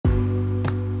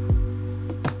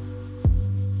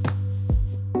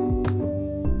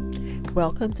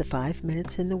Welcome to 5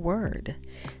 Minutes in the Word.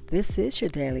 This is your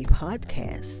daily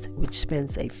podcast, which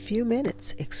spends a few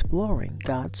minutes exploring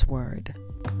God's Word.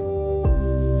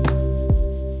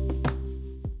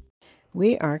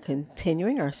 We are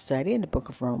continuing our study in the book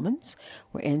of Romans.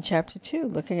 We're in chapter 2,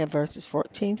 looking at verses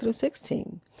 14 through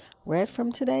 16. Read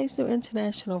from today's New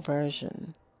International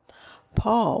Version.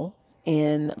 Paul,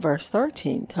 in verse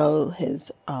 13, told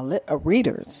his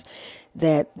readers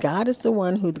that God is the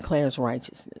one who declares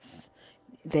righteousness.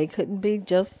 They couldn't be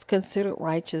just considered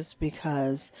righteous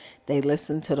because they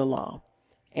listened to the law.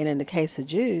 And in the case of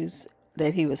Jews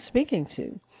that he was speaking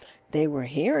to, they were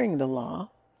hearing the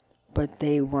law, but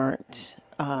they weren't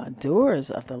doers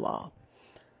of the law.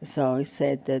 So he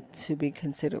said that to be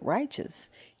considered righteous,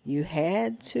 you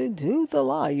had to do the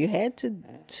law. You had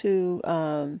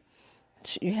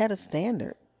you had a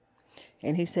standard.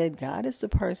 And he said God is the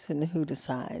person who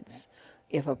decides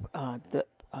if the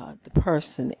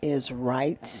person is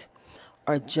right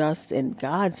or just in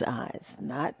God's eyes,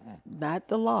 not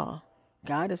the law.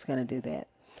 God is going to do that.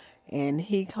 And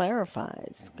he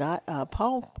clarifies,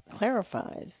 Paul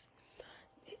clarifies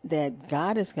that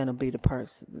God is going to be the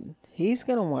person. He's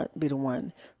going to be the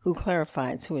one who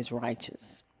clarifies who is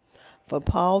righteous. For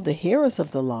Paul, the hearers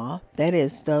of the law, that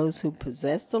is, those who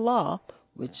possess the law,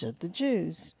 which are the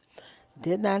Jews,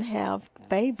 did not have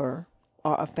favor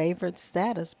or a favored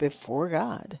status before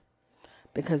God,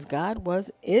 because God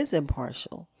is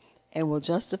impartial and will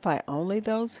justify only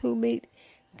those who meet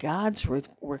God's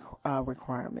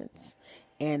requirements.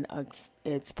 And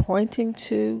it's pointing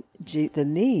to the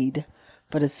need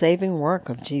for the saving work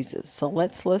of Jesus. So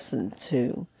let's listen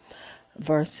to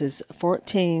verses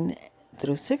 14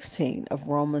 through 16 of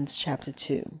Romans chapter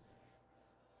 2.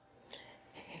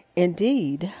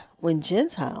 Indeed, when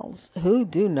Gentiles who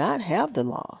do not have the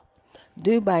law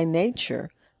do by nature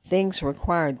things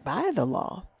required by the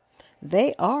law,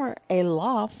 they are a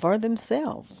law for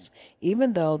themselves,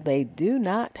 even though they do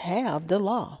not have the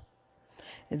law.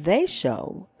 They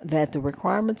show that the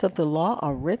requirements of the law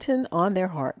are written on their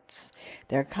hearts,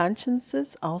 their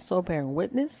consciences also bearing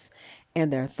witness,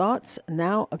 and their thoughts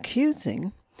now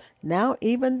accusing, now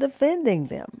even defending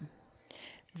them.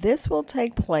 This will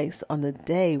take place on the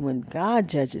day when God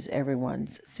judges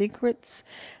everyone's secrets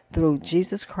through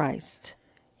Jesus Christ,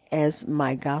 as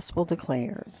my gospel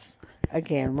declares.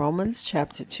 Again, Romans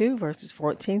chapter 2, verses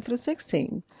 14 through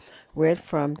 16, read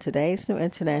from today's New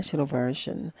International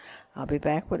Version. I'll be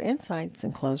back with insights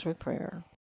and close with prayer.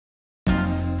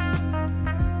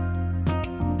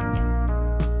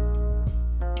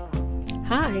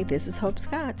 Hi, this is Hope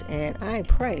Scott, and I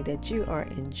pray that you are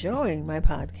enjoying my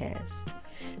podcast.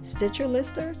 Stitcher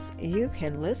listeners, you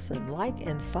can listen, like,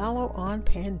 and follow on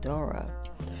Pandora.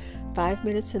 5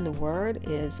 Minutes in the Word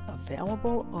is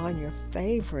available on your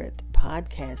favorite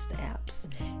podcast apps,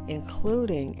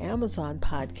 including Amazon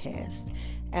Podcast,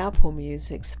 Apple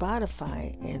Music,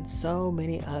 Spotify, and so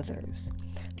many others.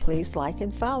 Please like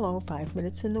and follow 5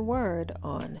 Minutes in the Word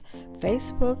on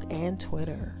Facebook and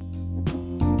Twitter.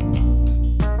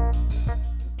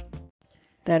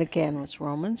 That again was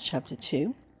Romans chapter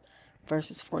 2,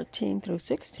 verses 14 through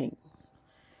 16,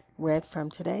 read from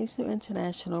today's New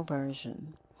International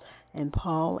Version. And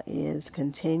Paul is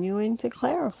continuing to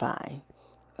clarify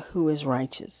who is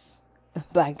righteous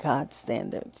by God's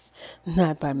standards,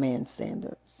 not by man's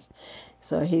standards.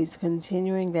 So he's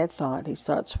continuing that thought. He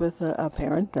starts with a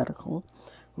parenthetical,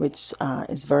 which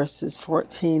is verses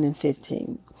 14 and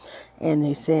 15. And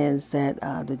he says that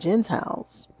the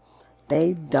Gentiles,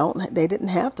 they didn't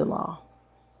have the law,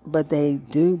 but they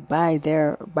do by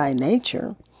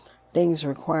nature things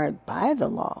required by the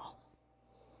law,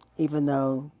 even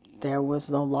though there was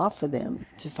no law for them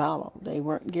to follow. They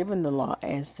weren't given the law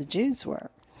as the Jews were.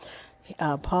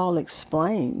 Paul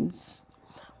explains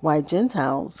why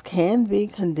Gentiles can be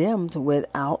condemned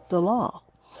without the law.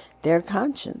 Their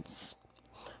conscience,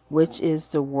 which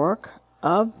is the work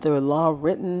of the law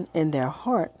written in their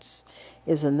hearts,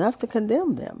 is enough to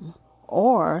condemn them.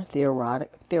 Or,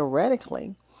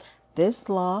 theoretically, this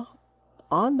law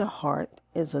on the heart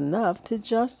is enough to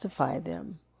justify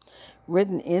them.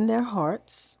 Written in their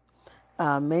hearts,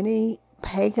 many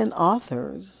pagan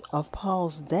authors of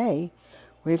Paul's day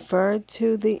referred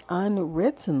to the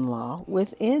unwritten law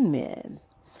within men.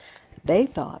 They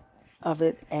thought of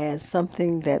it as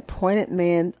something that pointed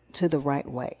man to the right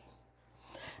way.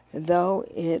 Though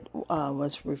it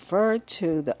was referred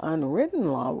to the unwritten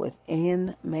law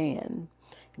within man,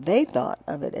 they thought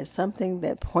of it as something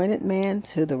that pointed man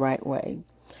to the right way.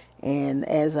 And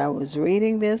as I was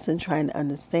reading this and trying to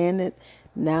understand it,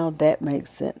 now that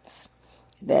makes sense.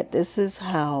 That this is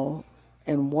how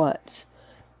and what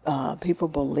people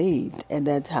believed at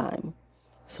that time.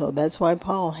 So that's why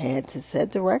Paul had to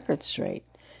set the record straight.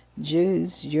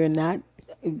 Jews, you're not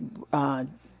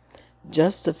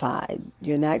justified.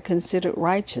 You're not considered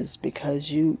righteous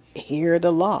because you hear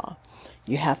the law.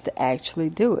 You have to actually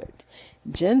do it.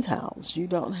 Gentiles, you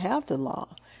don't have the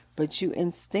law, but you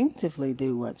instinctively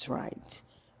do what's right.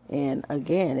 And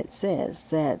again, it says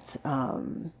that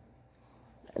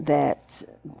that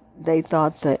they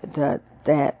thought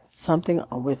that something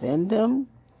within them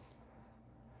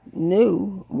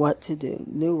knew what to do,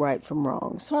 knew right from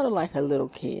wrong, sort of like a little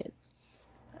kid.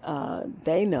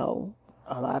 They know.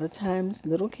 A lot of times,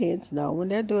 little kids know when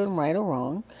they're doing right or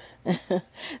wrong.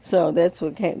 So that's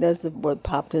what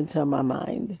popped into my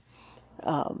mind.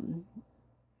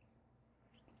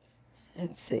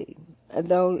 Let's see.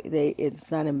 Though it's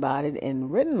not embodied in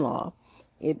written law,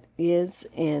 it is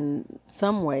in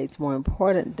some ways more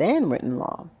important than written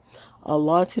law. A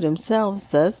law to themselves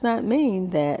does not mean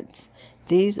that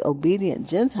these obedient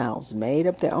Gentiles made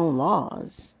up their own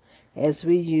laws, as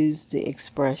we use the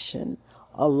expression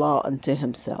a law unto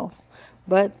himself,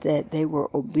 but that they were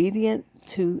obedient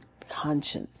to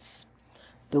conscience,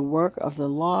 the work of the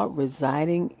law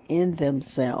residing in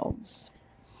themselves,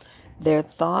 their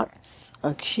thoughts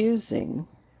accusing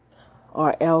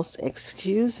or else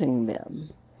excusing them.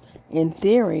 In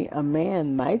theory, a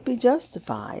man might be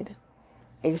justified,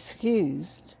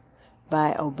 excused,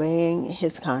 by obeying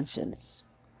his conscience.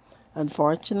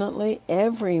 Unfortunately,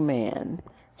 every man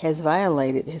has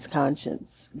violated his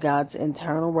conscience, God's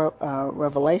internal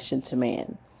revelation to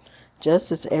man,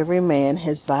 just as every man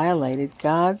has violated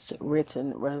God's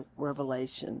written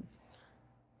revelation.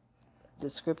 The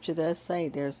scripture does say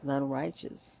there's none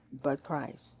righteous but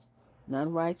Christ.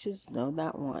 None righteous, no,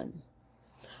 not one.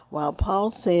 While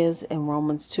Paul says in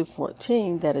Romans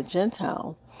 2:14 that a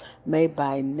Gentile may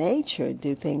by nature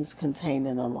do things contained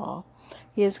in the law,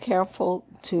 he is careful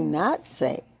to not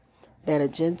say that a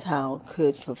Gentile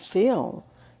could fulfill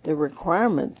the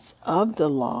requirements of the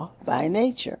law by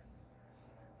nature.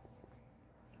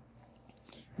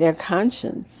 Their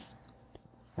conscience,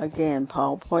 again,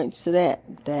 Paul points to that,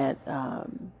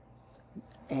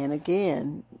 and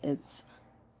again, it's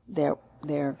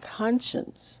their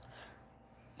conscience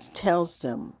tells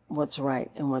them what's right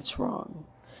and what's wrong.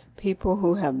 People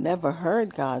who have never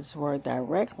heard God's word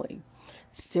directly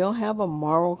still have a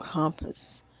moral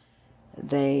compass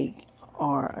they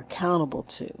are accountable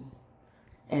to,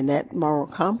 and that moral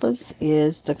compass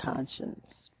is the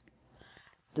conscience.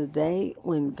 The day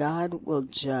when God will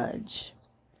judge,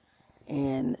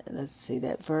 and let's see,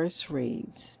 that verse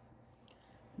reads,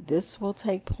 this will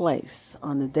take place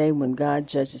on the day when God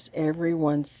judges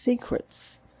everyone's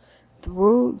secrets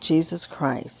through Jesus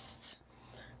Christ.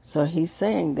 So he's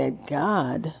saying that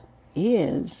God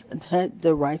is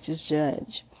the righteous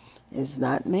judge, is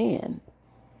not man.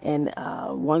 And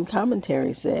one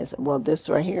commentary says, well, this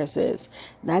right here says,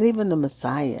 not even the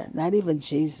Messiah, not even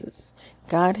Jesus,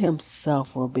 God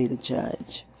himself will be the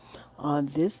judge. On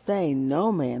this day,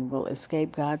 no man will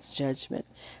escape God's judgment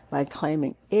by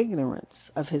claiming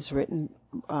ignorance of his written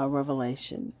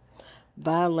revelation.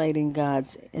 Violating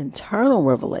God's internal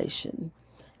revelation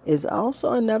is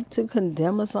also enough to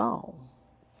condemn us all.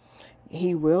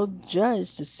 He will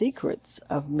judge the secrets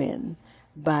of men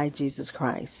by Jesus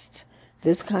Christ.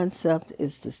 This concept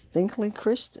is distinctly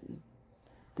Christian.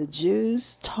 The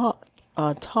Jews taught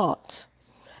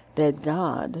that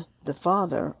God, the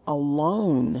Father,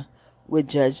 alone would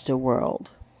judge the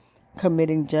world,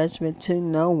 committing judgment to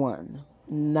no one,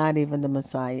 not even the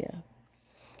Messiah.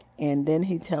 And then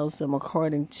he tells them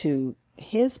according to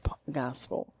his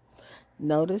gospel.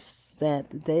 Notice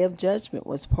that the day of judgment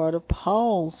was part of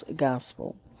Paul's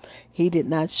gospel. He did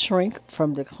not shrink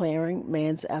from declaring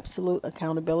man's absolute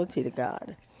accountability to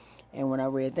God. And when I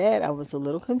read that, I was a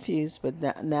little confused,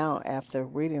 but now after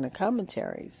reading the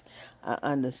commentaries, I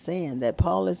understand that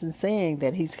Paul isn't saying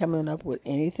that he's coming up with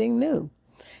anything new.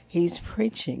 He's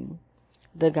preaching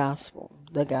the gospel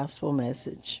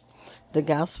message. The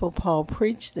gospel Paul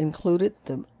preached included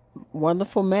the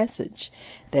wonderful message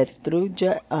that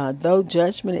though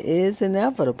judgment is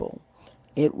inevitable,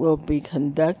 it will be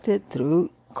conducted through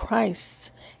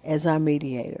Christ as our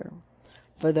mediator.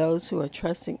 For those who are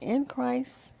trusting in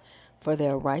Christ for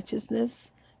their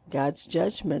righteousness, God's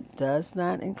judgment does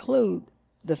not include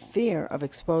the fear of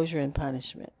exposure and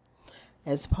punishment.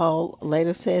 As Paul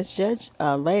later says, joyfully,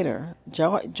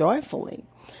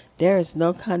 there is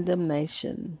no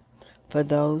condemnation for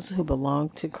those who belong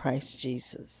to Christ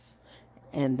Jesus.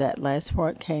 And that last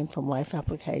part came from Life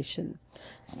Application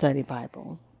Study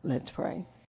Bible. Let's pray.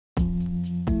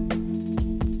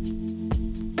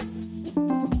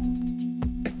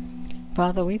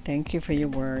 Father, we thank you for your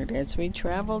word as we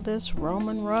travel this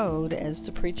Roman road, as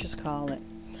the preachers call it.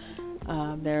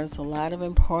 There's a lot of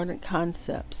important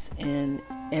concepts in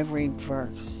every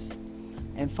verse.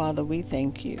 And Father, we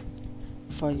thank you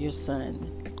for your Son,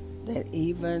 that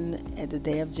even at the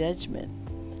day of judgment,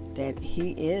 that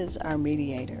he is our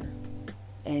mediator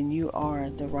and you are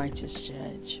the righteous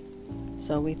judge.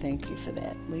 So we thank you for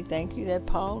that. We thank you that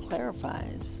Paul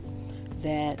clarifies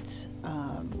that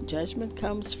judgment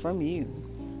comes from you,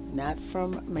 not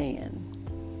from man.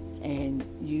 And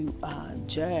you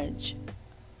judge.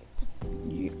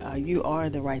 You are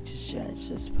the righteous judge.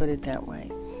 Let's put it that way.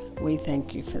 We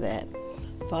thank you for that.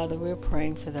 Father, we're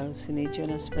praying for those who need you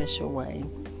in a special way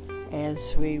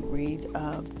as we read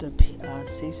of the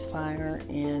ceasefire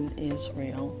in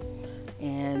Israel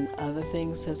and other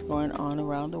things that's going on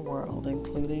around the world,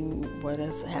 including what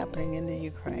is happening in the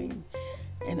Ukraine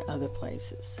and other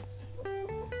places.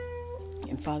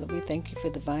 And Father, we thank you for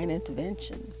divine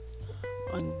intervention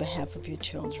on behalf of your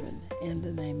children in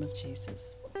the name of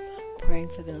Jesus. Praying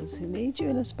for those who need you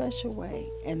in a special way,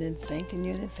 and then thanking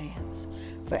you in advance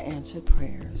for answered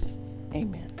prayers.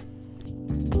 Amen.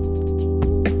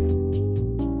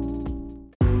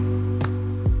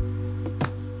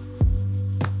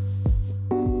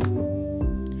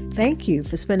 Thank you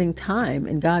for spending time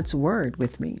in God's Word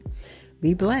with me.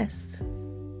 Be blessed.